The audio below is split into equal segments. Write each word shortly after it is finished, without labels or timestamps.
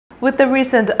With the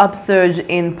recent upsurge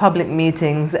in public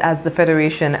meetings as the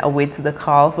Federation awaits the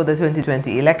call for the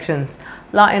 2020 elections,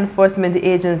 law enforcement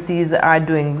agencies are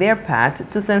doing their part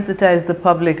to sensitize the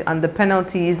public on the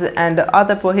penalties and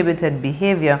other prohibited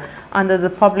behavior under the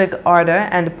Public Order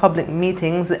and Public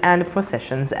Meetings and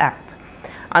Processions Act.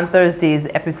 On Thursday's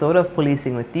episode of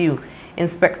Policing with You,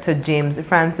 Inspector James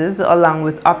Francis, along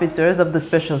with officers of the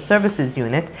Special Services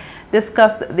Unit,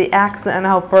 discussed the acts and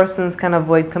how persons can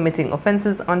avoid committing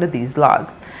offenses under these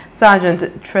laws.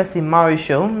 Sergeant Tracy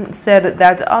Mauricio said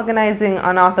that organizing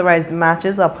unauthorized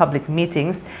matches or public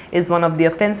meetings is one of the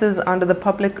offenses under the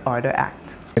Public Order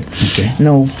Act. Okay.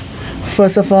 No.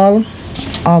 First of all,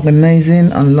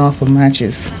 organizing unlawful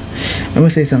matches. Let me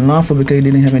say it's unlawful because he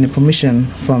didn't have any permission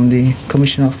from the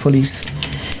Commissioner of Police.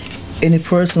 Any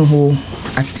person who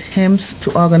attempts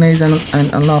to organize an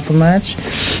unlawful match,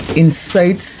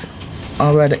 incites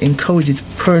or rather encourages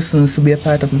persons to be a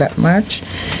part of that match,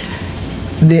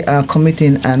 they are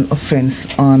committing an offense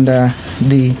under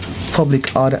the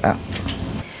Public Order Act.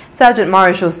 Sergeant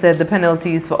Mauricio said the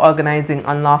penalties for organizing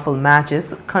unlawful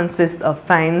matches consist of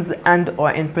fines and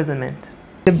or imprisonment.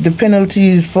 The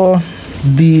penalties for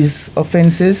these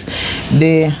offenses,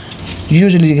 they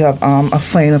usually have a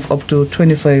fine of up to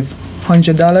 $2,500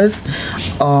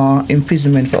 or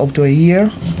imprisonment for up to a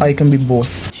year, or it can be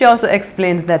both. She also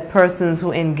explained that persons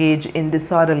who engage in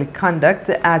disorderly conduct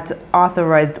at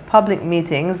authorized public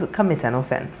meetings commit an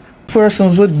offense.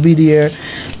 Persons would be there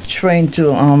trying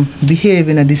to behave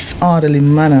in a disorderly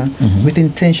manner with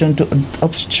intention to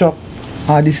obstruct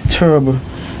or disturb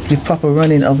the proper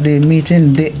running of the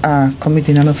meeting. They are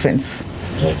committing an offense.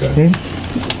 Okay?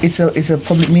 It's a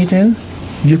public meeting.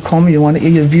 You come, you want to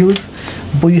hear your views,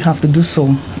 but you have to do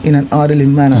so in an orderly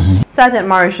manner. Sergeant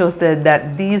Mauricio said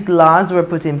that these laws were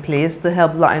put in place to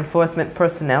help law enforcement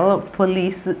personnel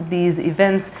police these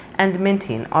events and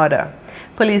maintain order.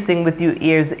 Policing with You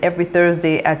airs every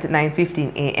Thursday at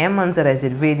 9:15 a.m. on ZIZ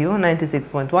Radio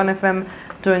 96.1 FM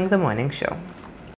during the morning show.